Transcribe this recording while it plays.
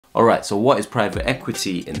Alright, so what is private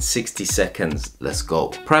equity in 60 seconds? Let's go.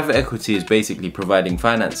 Private equity is basically providing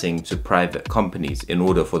financing to private companies in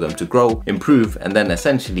order for them to grow, improve, and then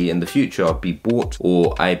essentially in the future be bought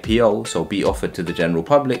or IPO, so be offered to the general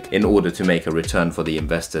public in order to make a return for the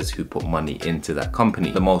investors who put money into that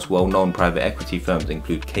company. The most well-known private equity firms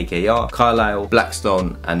include KKR, Carlyle,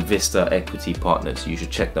 Blackstone, and Vista Equity Partners. You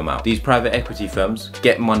should check them out. These private equity firms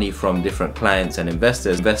get money from different clients and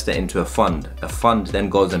investors, invest it into a fund. A fund then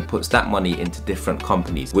goes and puts that money into different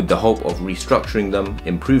companies with the hope of restructuring them,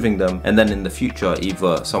 improving them, and then in the future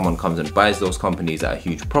either someone comes and buys those companies at a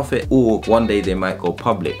huge profit, or one day they might go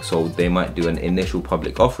public, so they might do an initial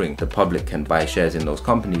public offering. The public can buy shares in those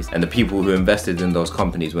companies, and the people who invested in those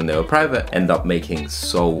companies when they were private end up making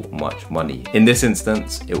so much money. In this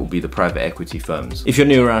instance, it will be the private equity firms. If you're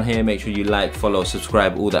new around here, make sure you like, follow,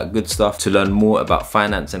 subscribe, all that good stuff to learn more about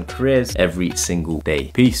finance and careers every single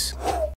day. Peace.